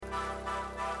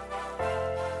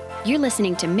You're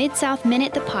listening to Mid-South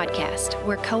Minute, the podcast,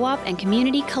 where co-op and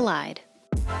community collide.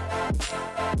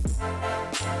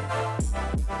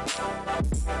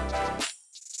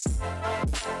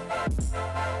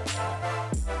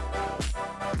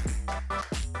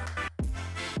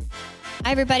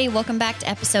 Hi, everybody. Welcome back to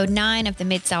episode 9 of the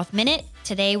Mid-South Minute.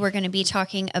 Today, we're going to be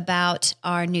talking about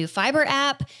our new fiber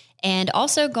app and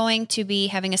also going to be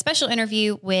having a special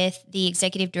interview with the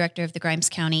executive director of the Grimes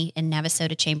County and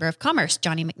Navasota Chamber of Commerce,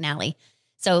 Johnny McNally.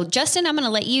 So, Justin, I'm going to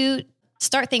let you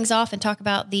start things off and talk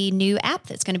about the new app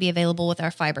that's going to be available with our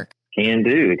fiber. Can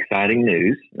do. Exciting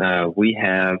news. We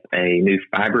have a new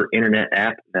fiber internet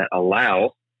app that allows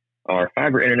our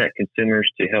fiber internet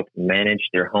consumers to help manage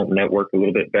their home network a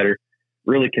little bit better.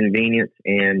 Really convenient,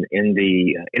 and in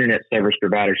the internet service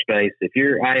provider space, if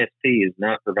your ISP is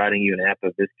not providing you an app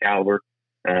of this caliber,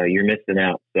 you're missing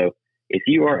out. So if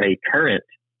you are a current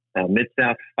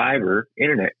Mid-South fiber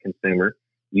internet consumer,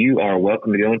 you are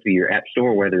welcome to go into your app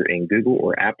store, whether in Google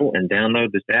or Apple, and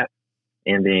download this app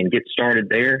and then get started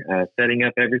there, setting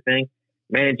up everything,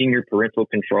 managing your parental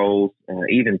controls,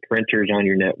 even printers on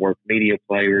your network, media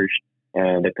players,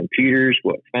 the computers,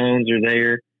 what phones are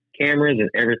there, cameras, and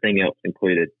everything else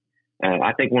included.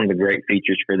 I think one of the great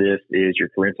features for this is your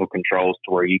parental controls,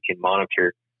 to where you can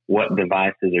monitor what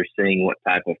devices are seeing what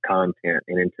type of content.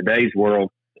 And in today's world,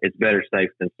 it's better safe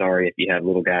than sorry if you have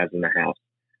little guys in the house.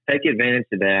 Take advantage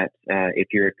of that if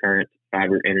you're a current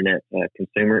fiber internet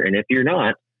consumer. And if you're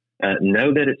not,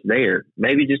 know that it's there.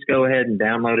 Maybe just go ahead and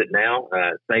download it now.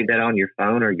 Save that on your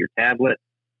phone or your tablet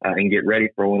and get ready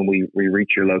for when we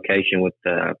reach your location with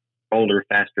older,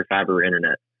 faster fiber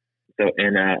internet. So,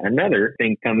 and another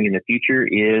thing coming in the future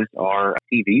is our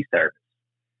TV service.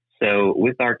 So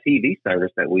with our TV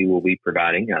service that we will be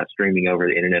providing, streaming over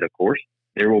the internet, of course,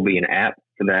 there will be an app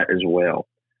for that as well.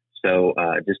 So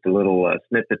just a little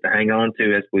snippet to hang on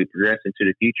to as we progress into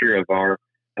the future of our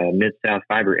Mid-South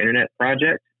Fiber Internet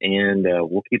project, and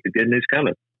we'll keep the good news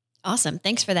coming. Awesome.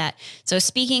 Thanks for that. So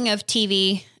speaking of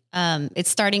TV, it's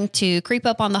starting to creep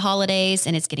up on the holidays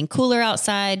and it's getting cooler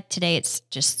outside. Today it's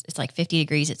like 50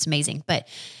 degrees. It's amazing, but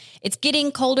it's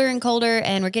getting colder and colder,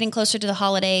 and we're getting closer to the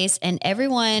holidays, and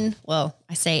everyone, well,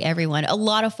 I say everyone, a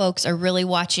lot of folks are really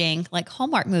watching like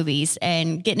Hallmark movies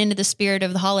and getting into the spirit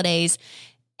of the holidays.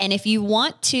 And if you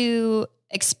want to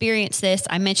experience this,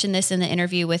 I mentioned this in the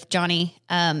interview with Johnny.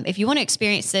 If you want to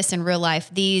experience this in real life,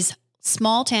 these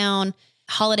small town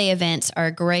holiday events are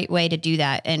a great way to do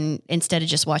that, and instead of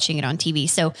just watching it on TV.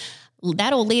 So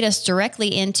that'll lead us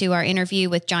directly into our interview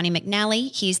with Johnny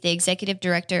McNally. He's the executive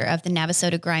director of the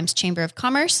Navasota Grimes Chamber of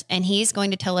Commerce, and he's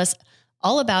going to tell us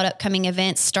all about upcoming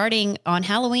events starting on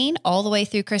Halloween all the way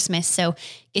through Christmas. So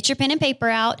get your pen and paper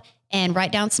out and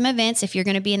write down some events. If you're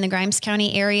going to be in the Grimes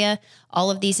County area,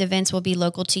 all of these events will be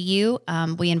local to you.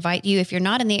 We invite you, if you're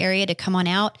not in the area, to come on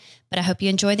out, but I hope you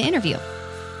enjoy the interview.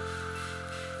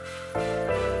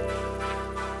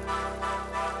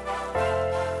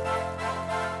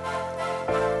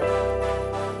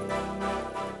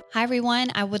 Hi, everyone.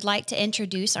 I would like to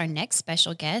introduce our next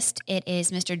special guest. It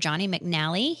is Mr. Johnny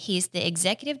McNally. He's the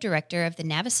executive director of the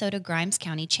Navasota Grimes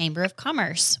County Chamber of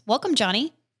Commerce. Welcome,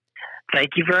 Johnny.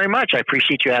 Thank you very much. I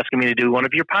appreciate you asking me to do one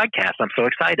of your podcasts. I'm so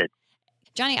excited.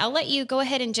 Johnny, I'll let you go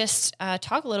ahead and just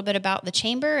talk a little bit about the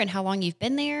chamber and how long you've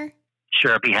been there.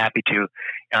 Sure, I'd be happy to.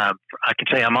 I can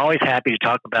say I'm always happy to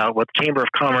talk about what the Chamber of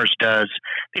Commerce does,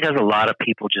 because a lot of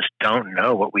people just don't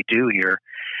know what we do here.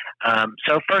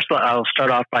 So first, I'll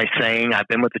start off by saying I've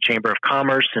been with the Chamber of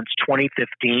Commerce since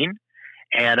 2015,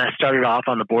 and I started off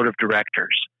on the board of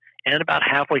directors. And about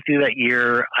halfway through that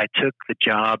year, I took the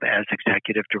job as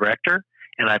executive director,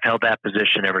 and I've held that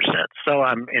position ever since. So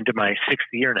I'm into my 6th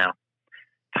year now.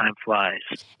 Time flies.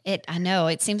 I know.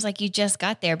 It seems like you just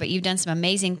got there, but you've done some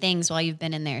amazing things while you've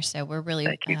been in there. So we're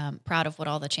really proud of what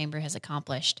all the chamber has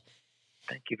accomplished.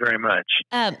 Thank you very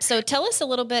much. So tell us a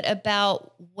little bit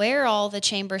about where all the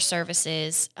chamber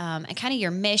services and kind of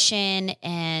your mission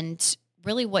and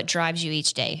really what drives you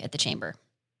each day at the chamber.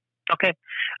 Okay.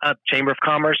 Chamber of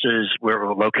Commerce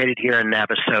we're located here in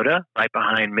Navasota, right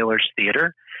behind Miller's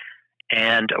Theater.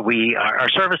 And our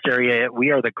service area,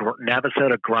 we are the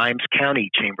Navasota Grimes County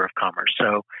Chamber of Commerce.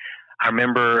 So our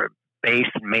member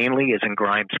base mainly is in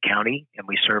Grimes County, and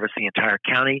we service the entire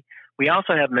county. We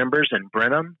also have members in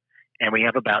Brenham, and we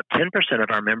have about 10% of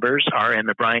our members are in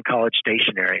the Bryan College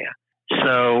Station area.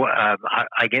 So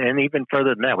and even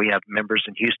further than that, we have members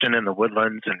in Houston and the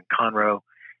Woodlands and Conroe.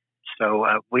 So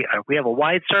we have a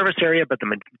wide service area, but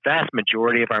the vast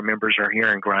majority of our members are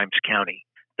here in Grimes County.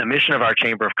 The mission of our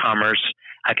Chamber of Commerce,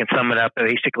 I can sum it up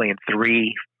basically in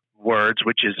 3 words,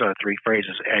 which is 3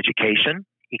 phrases: education,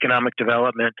 economic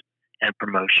development, and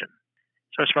promotion.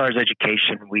 So as far as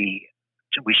education, we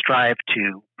strive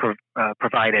to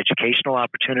provide educational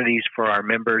opportunities for our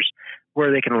members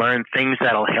where they can learn things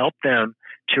that'll help them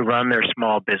to run their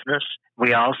small business.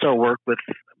 We also work with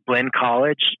Blinn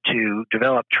College to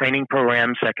develop training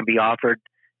programs that can be offered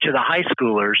to the high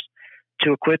schoolers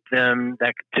to equip them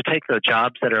to take the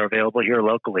jobs that are available here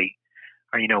locally.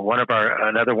 Or,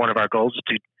 another one of our goals is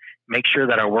to make sure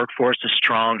that our workforce is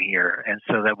strong here, and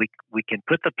so that we can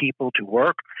put the people to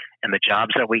work and the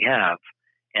jobs that we have.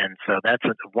 And so that's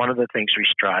one of the things we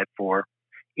strive for.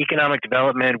 Economic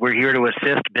development, we're here to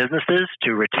assist businesses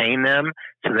to retain them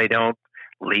so they don't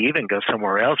leave and go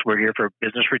somewhere else. We're here for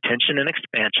business retention and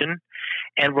expansion.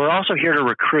 And we're also here to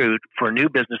recruit for new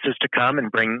businesses to come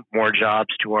and bring more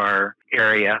jobs to our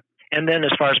area. And then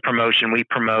as far as promotion, we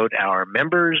promote our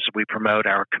members, we promote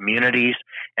our communities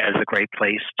as a great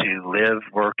place to live,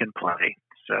 work, and play.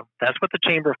 So that's what the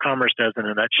Chamber of Commerce does in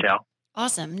a nutshell.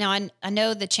 Awesome. Now, I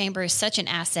know the Chamber is such an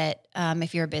asset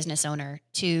if you're a business owner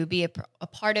to be a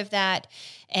part of that.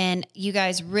 And you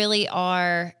guys really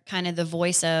are kind of the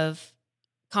voice of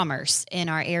commerce in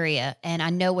our area. And I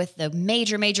know with the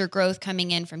major growth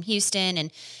coming in from Houston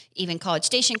and even College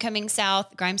Station coming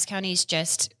south, Grimes County is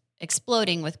just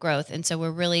exploding with growth. And so we're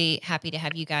really happy to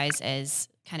have you guys as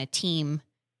kind of team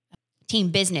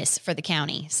business for the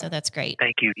county. So that's great.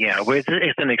 Thank you. Yeah,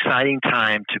 it's an exciting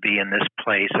time to be in this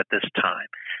place at this time.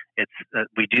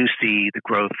 We do see the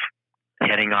growth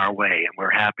heading our way, and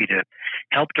we're happy to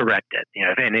help direct it,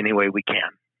 in any way we can.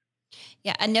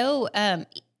 Yeah, I know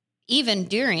even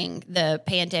during the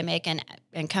pandemic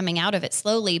and coming out of it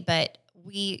slowly, but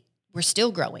we're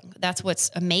still growing. That's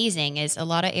what's amazing is a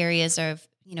lot of areas have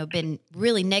been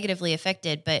really negatively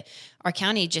affected, but our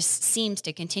county just seems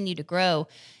to continue to grow.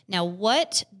 Now,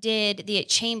 what did the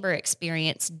Chamber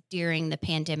experience during the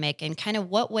pandemic, and kind of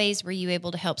what ways were you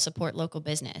able to help support local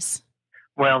business?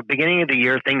 Well, beginning of the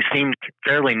year, things seemed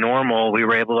fairly normal. We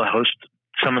were able to host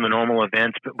some of the normal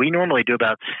events, but we normally do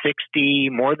about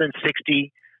more than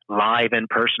 60 live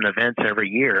in-person events every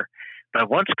year. But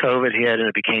once COVID hit and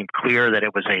it became clear that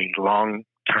it was a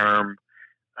long-term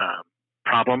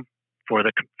problem for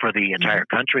the entire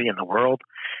country and the world,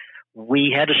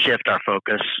 we had to shift our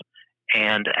focus.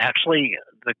 And actually,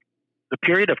 the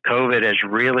period of COVID has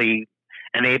really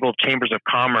enabled chambers of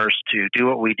commerce to do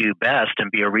what we do best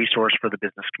and be a resource for the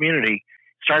business community.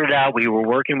 Started out, we were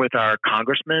working with our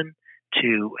congressman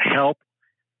to help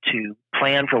to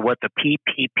plan for what the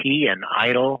PPP and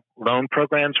EIDL loan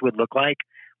programs would look like.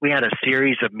 We had a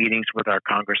series of meetings with our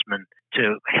congressman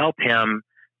to help him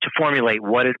to formulate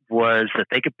what it was that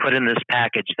they could put in this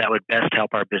package that would best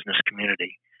help our business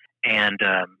community. And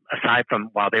aside from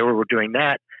while they were doing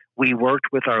that, we worked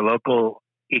with our local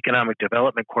Economic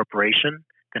Development Corporation,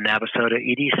 the Navasota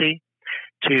EDC,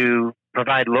 to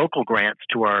provide local grants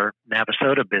to our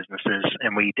Navasota businesses.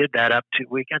 And we did that up to,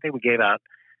 I think we gave out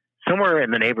somewhere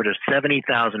in the neighborhood of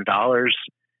 $70,000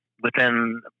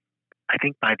 within, I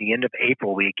think by the end of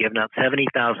April, we had given out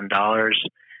 $70,000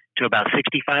 to about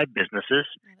 65 businesses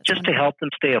just to help them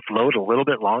stay afloat a little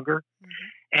bit longer. Mm-hmm.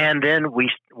 And then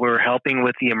we were helping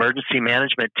with the emergency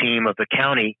management team of the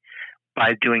county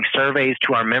by doing surveys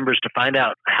to our members to find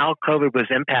out how COVID was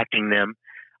impacting them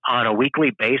on a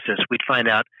weekly basis. We'd find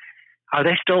out, are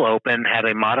they still open? Have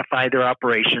they modified their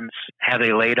operations? Have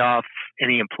they laid off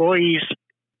any employees?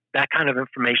 That kind of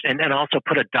information. And then also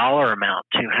put a dollar amount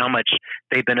to how much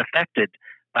they've been affected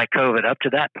by COVID up to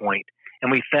that point.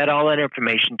 And we fed all that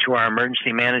information to our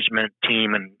emergency management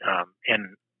team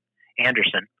in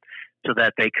Anderson so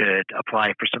that they could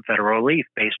apply for some federal relief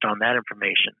based on that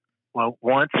information. Well,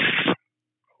 once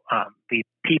the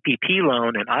PPP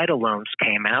loan and EIDL loans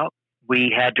came out,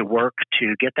 we had to work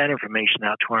to get that information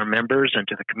out to our members and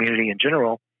to the community in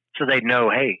general so they'd know,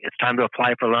 hey, it's time to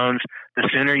apply for loans. The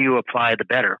sooner you apply, the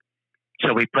better.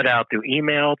 So we put out through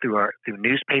email, through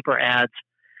newspaper ads,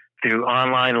 through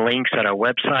online links at our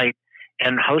website,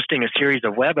 and hosting a series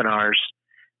of webinars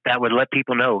that would let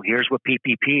people know, here's what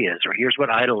PPP is, or here's what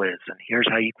EIDL is, and here's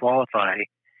how you qualify.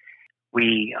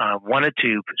 We wanted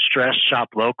to stress shop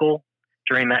local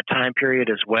during that time period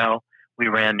as well. We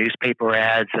ran newspaper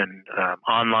ads and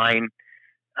online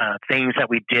things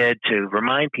that we did to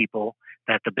remind people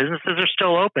that the businesses are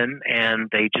still open and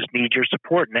they just need your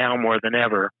support now more than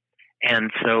ever. And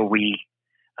so we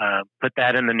put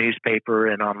that in the newspaper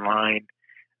and online.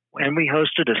 And we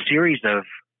hosted a series of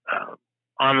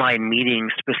online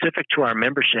meetings specific to our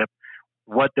membership,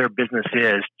 what their business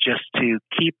is, just to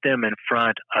keep them in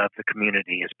front of the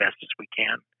community as best as we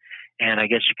can. And I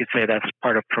guess you could say that's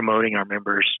part of promoting our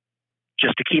members,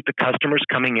 just to keep the customers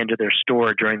coming into their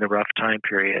store during the rough time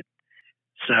period.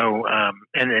 So,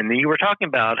 and you were talking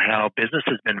about how business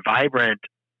has been vibrant,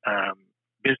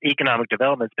 economic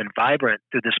development has been vibrant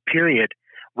through this period.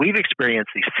 We've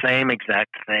experienced the same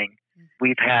exact thing.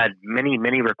 We've had many,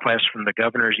 many requests from the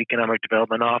governor's economic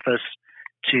development office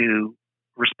to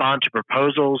respond to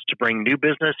proposals to bring new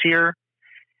business here.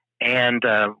 And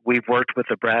we've worked with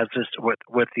the Brazos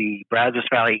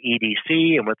Valley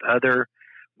EDC and with other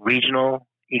regional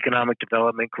economic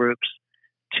development groups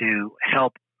to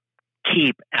help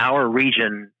keep our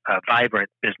region a vibrant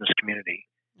business community.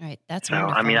 Right. That's so.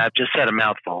 wonderful. I mean, I've just said a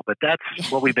mouthful, but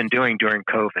that's what we've been doing during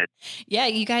COVID. Yeah,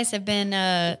 you guys have been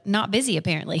not busy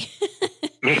apparently.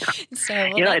 Yeah. So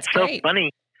it's great. So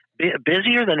funny,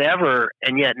 busier than ever,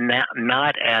 and yet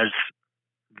not as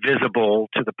visible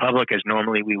to the public as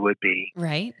normally we would be.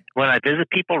 Right. When I visit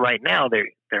people right now, they're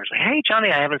like, "Hey, Johnny,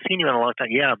 I haven't seen you in a long time."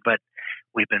 Yeah, but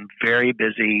we've been very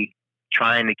busy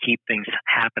trying to keep things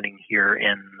happening here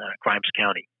in Grimes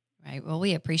County. Right. Well,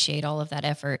 we appreciate all of that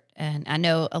effort. And I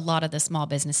know a lot of the small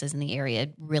businesses in the area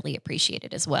really appreciate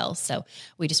it as well. So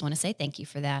we just want to say thank you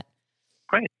for that.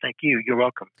 Great. Thank you. You're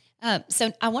welcome.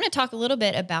 So I want to talk a little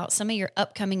bit about some of your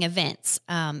upcoming events.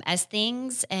 As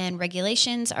things and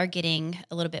regulations are getting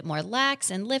a little bit more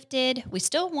lax and lifted, we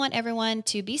still want everyone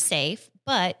to be safe,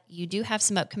 but you do have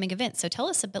some upcoming events. So tell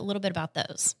us little bit about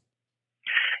those.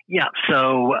 Yeah.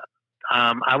 So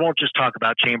I won't just talk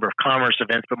about Chamber of Commerce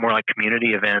events, but more like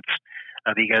community events,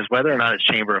 because whether or not it's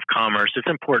Chamber of Commerce, it's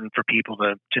important for people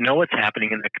to know what's happening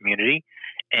in the community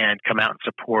and come out and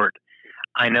support.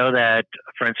 I know that,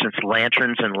 for instance,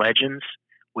 Lanterns and Legends,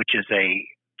 which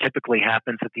typically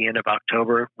happens at the end of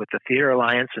October with the Theater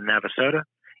Alliance in Navasota,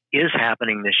 is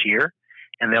happening this year,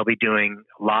 and they'll be doing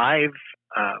live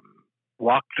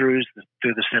walkthroughs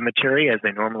through the cemetery as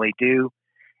they normally do,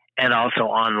 and also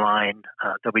online.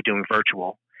 They'll be doing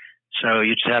virtual. So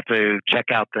you just have to check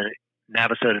out the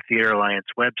Navasota Theater Alliance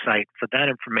website for that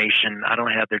information. I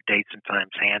don't have their dates and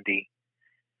times handy.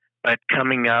 But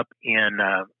coming up in,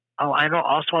 I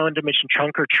wanted to mention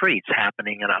Trunk or Treats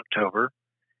happening in October.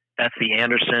 That's the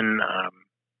Anderson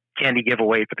candy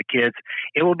giveaway for the kids.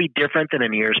 It will be different than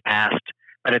in years past,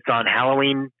 but it's on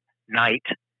Halloween night.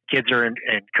 Kids are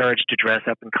encouraged to dress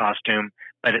up in costume,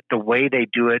 but the way they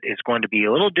do it is going to be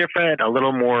a little different, a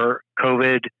little more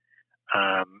COVID.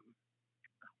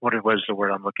 What was the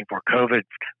word I'm looking for? COVID,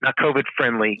 not COVID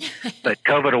friendly, but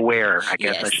COVID aware, I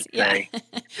guess I should say.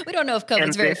 We don't know if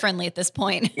COVID's very friendly at this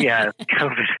point. Yeah,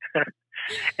 COVID.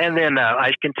 And then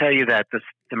I can tell you that the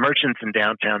merchants in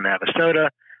downtown Navasota,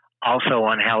 also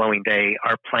on Halloween Day,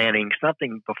 are planning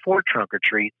something before Trunk or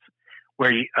Treats,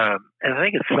 where and I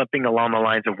think it's something along the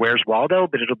lines of Where's Waldo,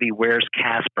 but it'll be Where's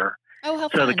Casper. Oh, how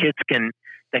fun. So the kids can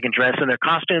dress in their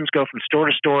costumes, go from store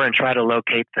to store, and try to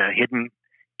locate the hidden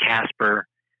Casper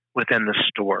within the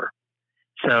store.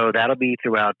 So that'll be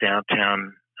throughout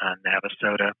downtown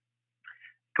Navasota.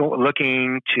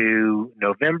 Looking to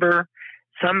November,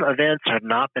 some events have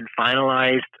not been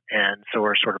finalized and so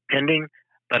are sort of pending,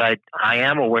 but I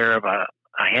am aware of a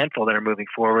handful that are moving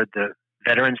forward. The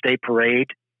Veterans Day Parade,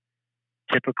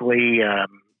 typically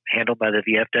handled by the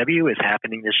VFW, is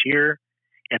happening this year.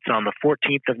 It's on the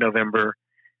 14th of November,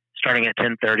 starting at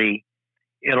 10:30.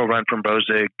 It'll run from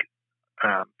Brozig,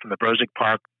 from the Brozig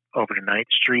Park over to 9th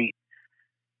Street.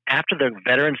 After the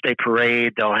Veterans Day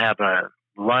Parade, they'll have a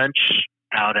lunch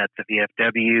out at the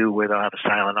VFW where they'll have a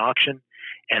silent auction.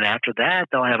 And after that,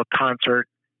 they'll have a concert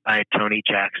by Tony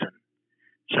Jackson.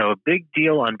 So a big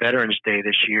deal on Veterans Day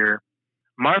this year.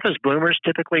 Martha's Bloomers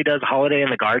typically does Holiday in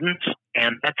the Gardens,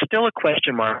 and that's still a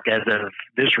question mark as of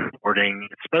this reporting.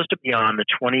 It's supposed to be on the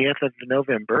 20th of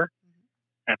November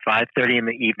at 5:30 in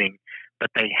the evening, but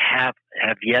they have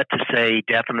yet to say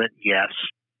definite yes.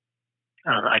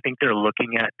 I think they're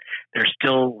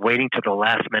still waiting to the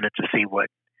last minute to see what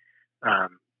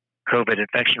COVID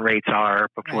infection rates are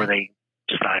before they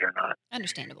decide or not.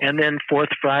 Understandable. And then Fourth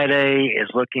Friday is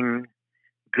looking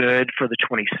good for the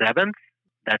 27th.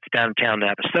 That's downtown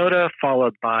Navasota,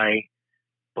 followed by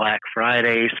Black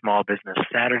Friday, Small Business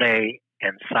Saturday,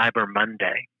 and Cyber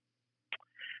Monday.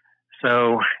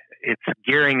 So it's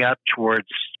gearing up towards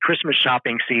Christmas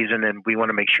shopping season, and we want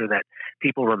to make sure that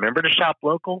people remember to shop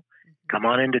local. Come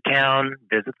on into town,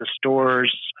 visit the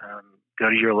stores, go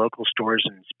to your local stores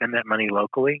and spend that money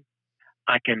locally.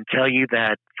 I can tell you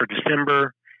that for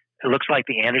December, it looks like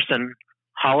the Anderson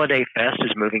Holiday Fest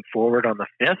is moving forward on the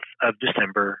 5th of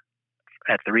December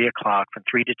at 3 o'clock from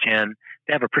 3 to 10.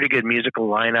 They have a pretty good musical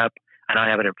lineup. I don't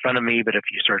have it in front of me, but if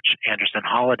you search Anderson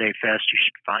Holiday Fest, you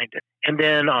should find it. And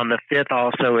then on the 5th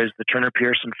also is the Turner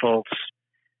Pearson Folks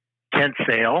tent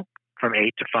sale from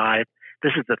 8 to 5.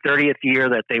 This is the 30th year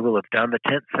that they will have done the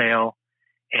tent sale,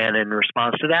 And in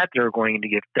response to that, they're going to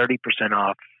give 30%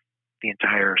 off the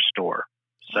entire store.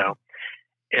 So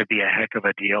it'd be a heck of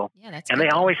a deal. Yeah, that's and good they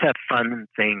deal. always have fun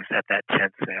things at that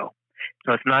tent sale.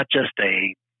 So it's not just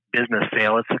a business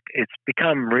sale. It's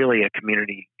become really a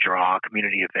community draw,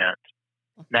 community event.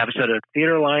 Navasota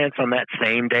Theater Alliance on that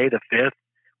same day, the 5th,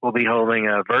 will be holding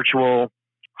a virtual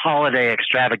holiday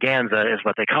extravaganza is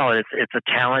what they call it. It's a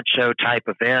talent show type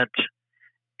event.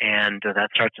 And that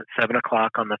starts at 7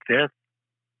 o'clock on the 5th.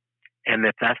 And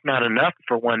if that's not enough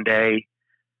for one day,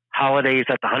 holidays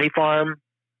at the Honey Farm,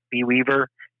 Bee Weaver,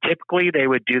 typically they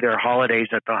would do their holidays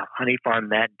at the Honey Farm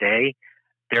that day.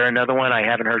 They're another one. I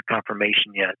haven't heard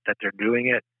confirmation yet that they're doing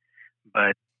it.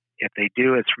 But if they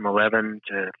do, it's from 11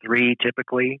 to 3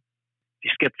 typically. If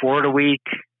you skip forward a week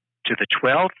to the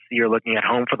 12th, you're looking at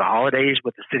Home for the Holidays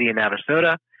with the City of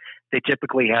Navasota. They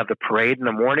typically have the parade in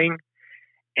the morning,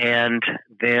 and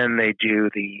then they do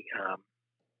the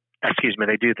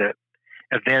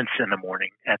events in the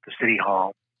morning at the City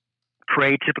Hall.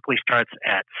 Parade typically starts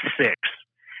at 6,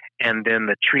 and then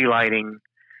the tree lighting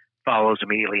follows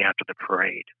immediately after the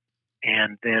parade.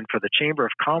 And then for the Chamber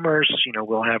of Commerce,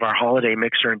 we'll have our holiday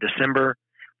mixer in December.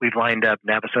 We've lined up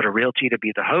Navasota Realty to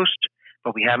be the host,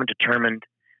 but we haven't determined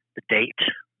the date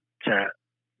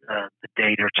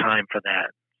or time for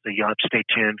that. So you'll have to stay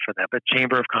tuned for that. But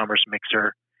Chamber of Commerce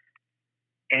mixer.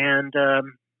 And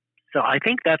so I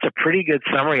think that's a pretty good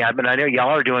summary. I know y'all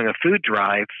are doing a food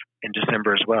drive in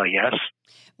December as well, yes?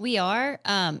 We are.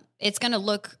 It's going to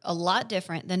look a lot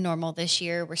different than normal this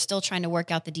year. We're still trying to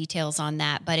work out the details on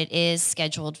that, but it is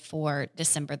scheduled for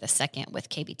December the 2nd with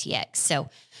KBTX. So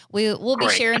we'll be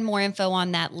sharing more info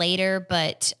on that later,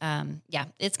 but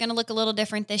it's going to look a little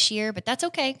different this year, but that's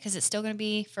okay because it's still going to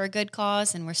be for a good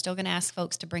cause, and we're still going to ask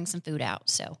folks to bring some food out.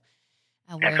 So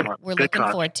we're looking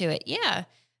forward to it. Yeah.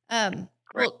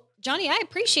 Well, Johnny, I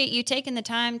appreciate you taking the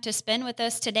time to spend with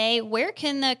us today. Where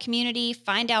can the community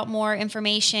find out more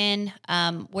information?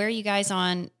 Where are you guys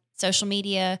on social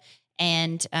media?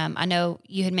 And I know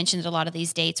you had mentioned that a lot of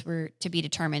these dates were to be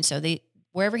determined. So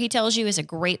wherever he tells you is a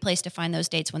great place to find those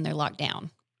dates when they're locked down.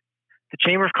 The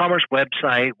Chamber of Commerce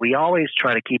website, we always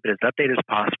try to keep it as updated as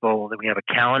possible. We have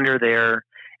a calendar there,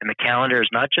 and the calendar is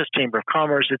not just Chamber of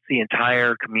Commerce, it's the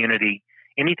entire community.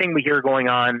 Anything we hear going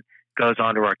on goes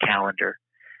onto our calendar.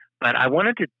 But I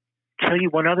wanted to tell you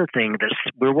one other thing.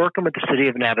 We're working with the City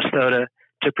of Navasota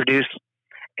to produce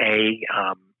a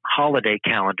holiday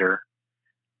calendar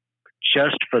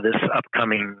just for this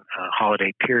upcoming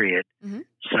holiday period. Mm-hmm.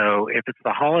 So if it's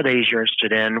the holidays you're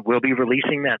interested in, we'll be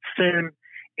releasing that soon,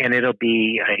 and it'll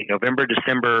be a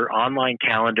November-December online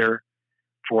calendar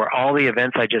for all the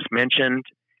events I just mentioned.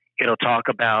 It'll talk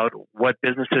about what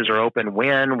businesses are open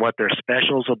when, what their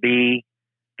specials will be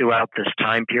throughout this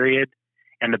time period.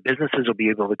 And the businesses will be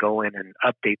able to go in and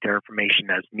update their information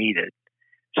as needed.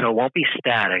 So it won't be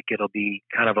static. It'll be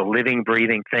kind of a living,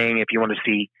 breathing thing. If you want to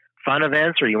see fun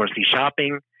events or you want to see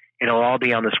shopping, it'll all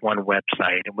be on this one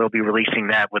website. And we'll be releasing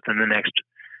that within the next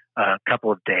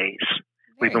couple of days.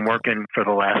 We've been working for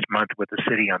the last month with the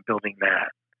city on building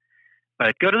that.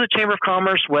 But go to the Chamber of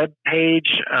Commerce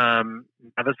webpage,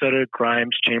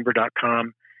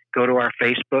 NavasotaGrimesChamber.com. Go to our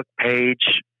Facebook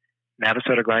page,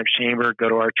 Navasota Grimes Chamber. Go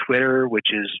to our Twitter,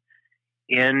 which is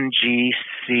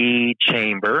NGC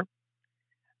Chamber,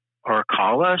 or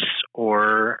call us,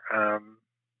 or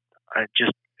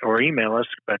email us.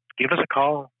 But give us a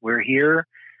call. We're here.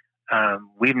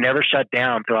 We've never shut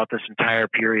down throughout this entire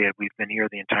period. We've been here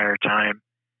the entire time.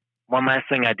 One last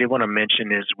thing I did want to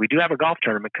mention is we do have a golf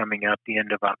tournament coming up the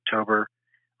end of October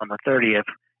on the 30th,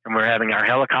 and we're having our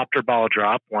helicopter ball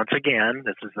drop once again.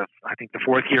 This is I think the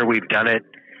 4th year we've done it.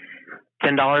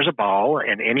 $10 a ball,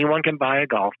 and anyone can buy a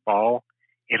golf ball.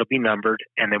 It'll be numbered,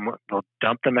 and then they'll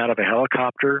dump them out of a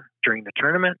helicopter during the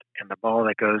tournament, and the ball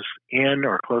that goes in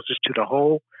or closest to the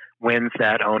hole wins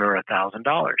that owner $1,000.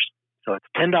 So it's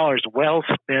 $10 well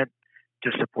spent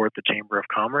to support the Chamber of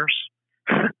Commerce.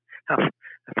 That's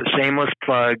a shameless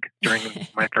plug during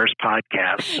my first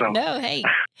podcast. So. No, hey.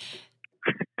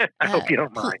 I hope you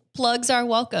don't mind. Plugs are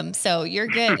welcome. So you're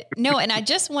good. No, and I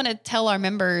just want to tell our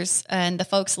members and the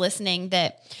folks listening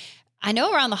that I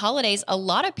know around the holidays, a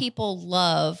lot of people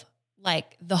love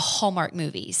like the Hallmark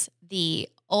movies, the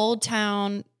old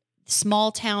town,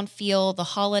 small town feel, the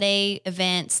holiday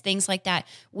events, things like that.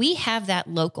 We have that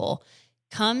local.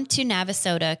 Come to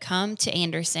Navasota, come to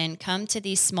Anderson, come to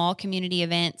these small community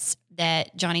events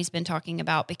that Johnny's been talking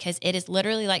about, because it is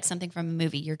literally like something from a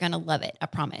movie. You're going to love it. I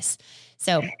promise.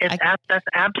 So that's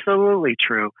absolutely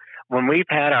true. When we've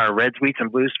had our Red Sweets and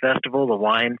Blues Festival, the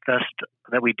wine fest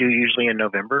that we do usually in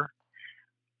November,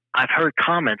 I've heard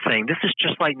comments saying this is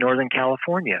just like Northern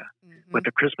California with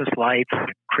the Christmas lights,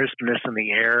 the crispness in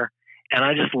the air. And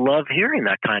I just love hearing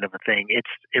that kind of a thing.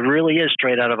 It really is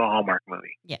straight out of a Hallmark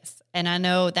movie. Yes. And I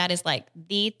know that is like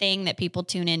the thing that people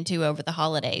tune into over the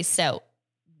holidays. So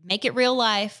make it real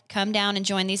life. Come down and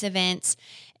join these events.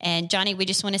 And Johnny, we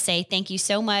just want to say thank you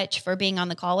so much for being on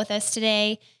the call with us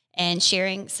today and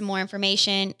sharing some more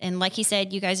information. And like he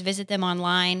said, you guys visit them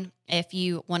online. If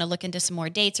you want to look into some more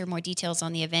dates or more details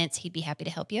on the events, he'd be happy to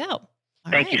help you out.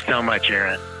 Thank you so much,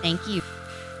 Erin. Thank you.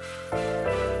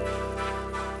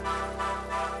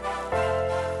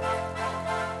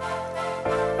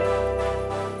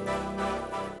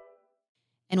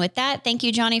 And with that, thank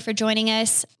you, Johnny, for joining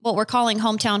us. What we're calling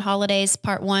Hometown Holidays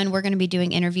Part 1, we're going to be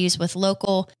doing interviews with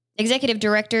local executive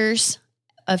directors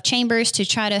of chambers to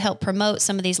try to help promote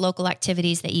some of these local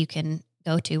activities that you can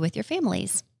go to with your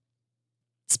families.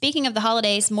 Speaking of the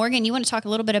holidays, Morgan, you want to talk a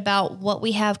little bit about what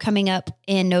we have coming up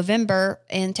in November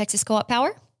in Texas Co-op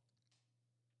Power?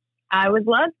 I would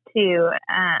love to.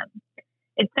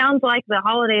 It sounds like the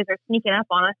holidays are sneaking up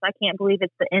on us. I can't believe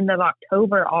it's the end of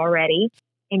October already.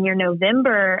 In your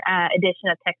November edition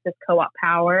of Texas Co-op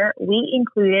Power, we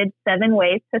included 7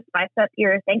 ways to spice up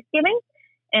your Thanksgiving.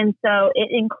 And so it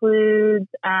includes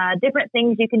different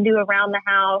things you can do around the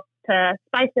house to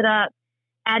spice it up,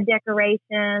 add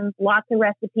decorations, lots of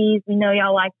recipes. We know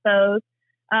y'all like those.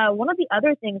 One of the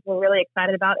other things we're really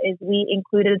excited about is we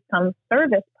included some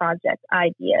service project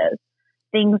ideas.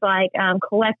 Things like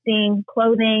collecting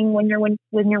clothing when you're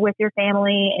with your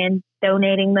family and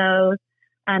donating those.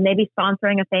 Maybe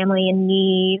sponsoring a family in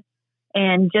need,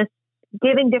 and just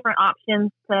giving different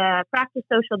options to practice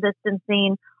social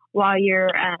distancing while you're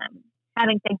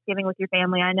having Thanksgiving with your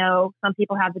family. I know some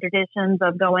people have the traditions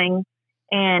of going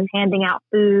and handing out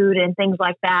food and things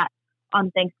like that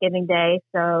on Thanksgiving Day.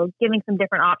 So giving some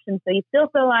different options so you still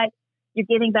feel like you're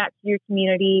giving back to your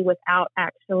community without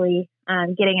actually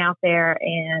getting out there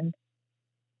and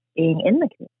being in the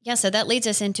community. Yeah, so that leads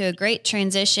us into a great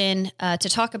transition to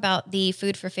talk about the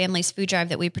Food for Families food drive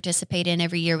that we participate in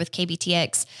every year with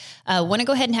KBTX. Want to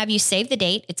go ahead and have you save the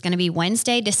date. It's going to be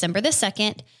Wednesday, December the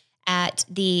 2nd at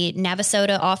the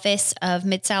Navasota office of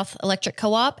Mid-South Electric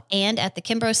Co-op and at the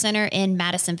Kimbrough Center in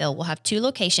Madisonville. We'll have 2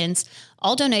 locations.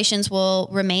 All donations will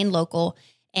remain local.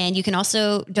 And you can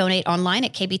also donate online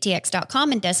at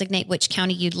kbtx.com and designate which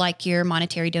county you'd like your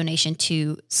monetary donation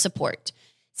to support.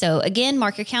 So again,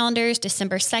 mark your calendars,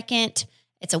 December 2nd.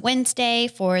 It's a Wednesday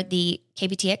for the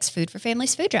KBTX Food for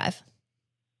Families food drive.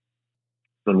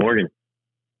 So Morgan,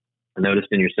 I noticed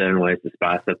in your 7 ways to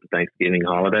spice up the Thanksgiving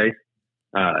holidays,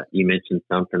 you mentioned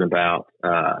something about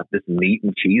this meat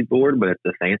and cheese board, but it's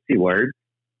a fancy word.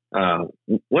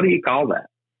 What do you call that?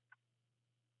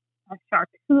 A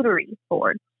charcuterie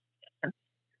board.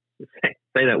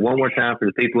 Say that one more time for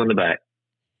the people in the back.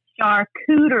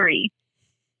 Charcuterie.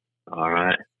 All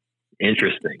right.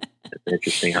 Interesting. That's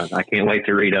interesting. I can't wait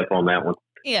to read up on that one.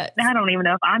 Yeah. I don't even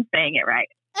know if I'm saying it right.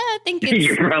 I think it's...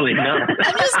 You're probably not.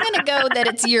 I'm just going to go that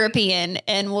it's European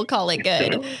and we'll call it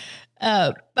good.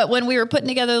 But when we were putting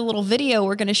together a little video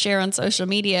we're going to share on social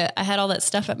media, I had all that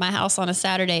stuff at my house on a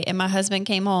Saturday and my husband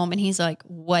came home and he's like,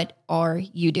 "What are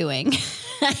you doing?"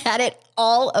 I had it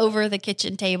all over the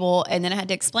kitchen table and then I had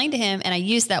to explain to him and I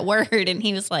used that word and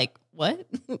he was like, "What?"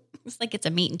 It's like it's a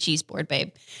meat and cheese board,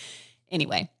 babe.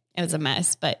 Anyway, it was a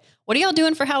mess. But what are y'all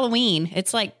doing for Halloween?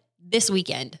 It's like this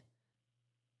weekend.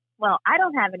 Well, I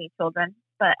don't have any children,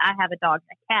 but I have a dog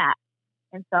and a cat.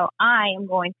 And so I am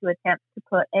going to attempt to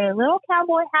put a little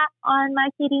cowboy hat on my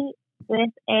kitty with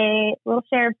a little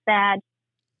sheriff's badge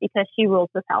because she rules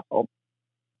this household.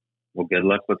 Well, good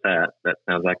luck with that. That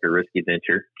sounds like a risky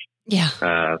venture. Yeah.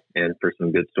 And for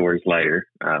some good stories later.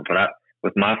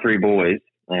 With my 3 boys,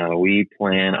 we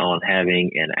plan on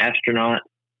having an astronaut,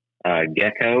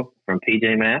 gecko from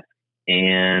PJ Masks,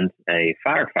 and a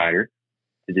firefighter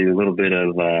to do a little bit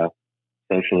of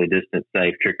socially distant,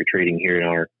 safe trick-or-treating here in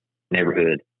our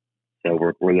neighborhood. So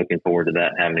we're looking forward to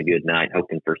that, having a good night,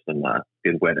 hoping for some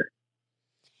good weather.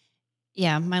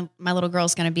 Yeah, my little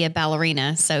girl's going to be a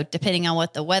ballerina. So depending on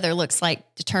what the weather looks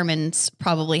like determines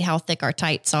probably how thick our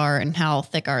tights are and how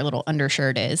thick our little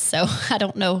undershirt is. So I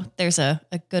don't know. There's a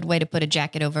good way to put a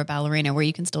jacket over a ballerina where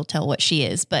you can still tell what she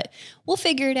is, but we'll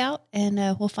figure it out and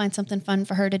we'll find something fun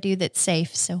for her to do that's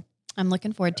safe. So I'm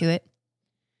looking forward to it.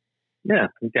 Yeah,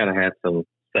 you've got to have some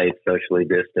safe, socially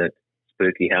distant,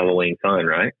 spooky Halloween fun,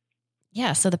 right?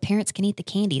 Yeah, so the parents can eat the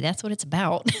candy. That's what it's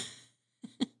about.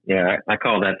 Yeah, I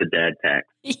call that the dad tax.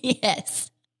 Yes.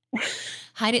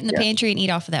 Hide it in the pantry and eat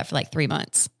off of that for like 3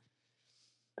 months.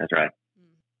 That's right.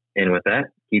 And with that,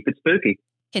 keep it spooky.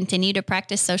 Continue to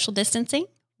practice social distancing.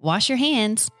 Wash your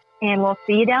hands. And we'll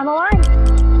see you down the line.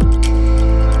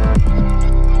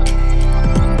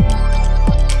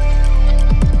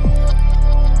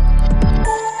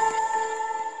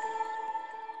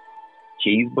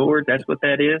 Cheese board, that's what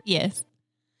that is? Yes.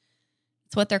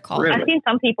 It's what they're called. Really? I've seen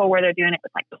some people where they're doing it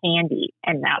with like candy,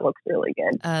 and that looks really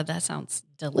good. That sounds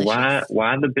delicious.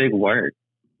 Why the big word?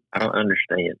 I don't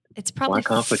understand. It's probably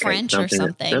complicate French or something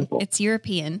that's something. simple? It's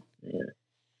European. Yeah.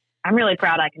 I'm really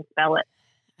proud I can spell it.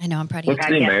 I know. I'm proud of you. What's I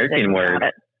the guess American it's word? about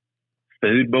it.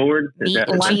 Food board? Is Meat that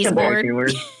and the cheese American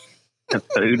board. word? A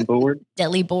food board?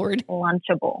 Deli board.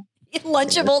 Lunchable.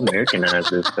 Lunchable. Let's Americanize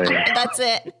this thing. That's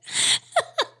it.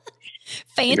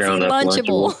 Fancy Grown up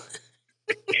Lunchable. Lunchable.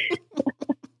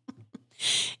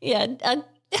 Yeah.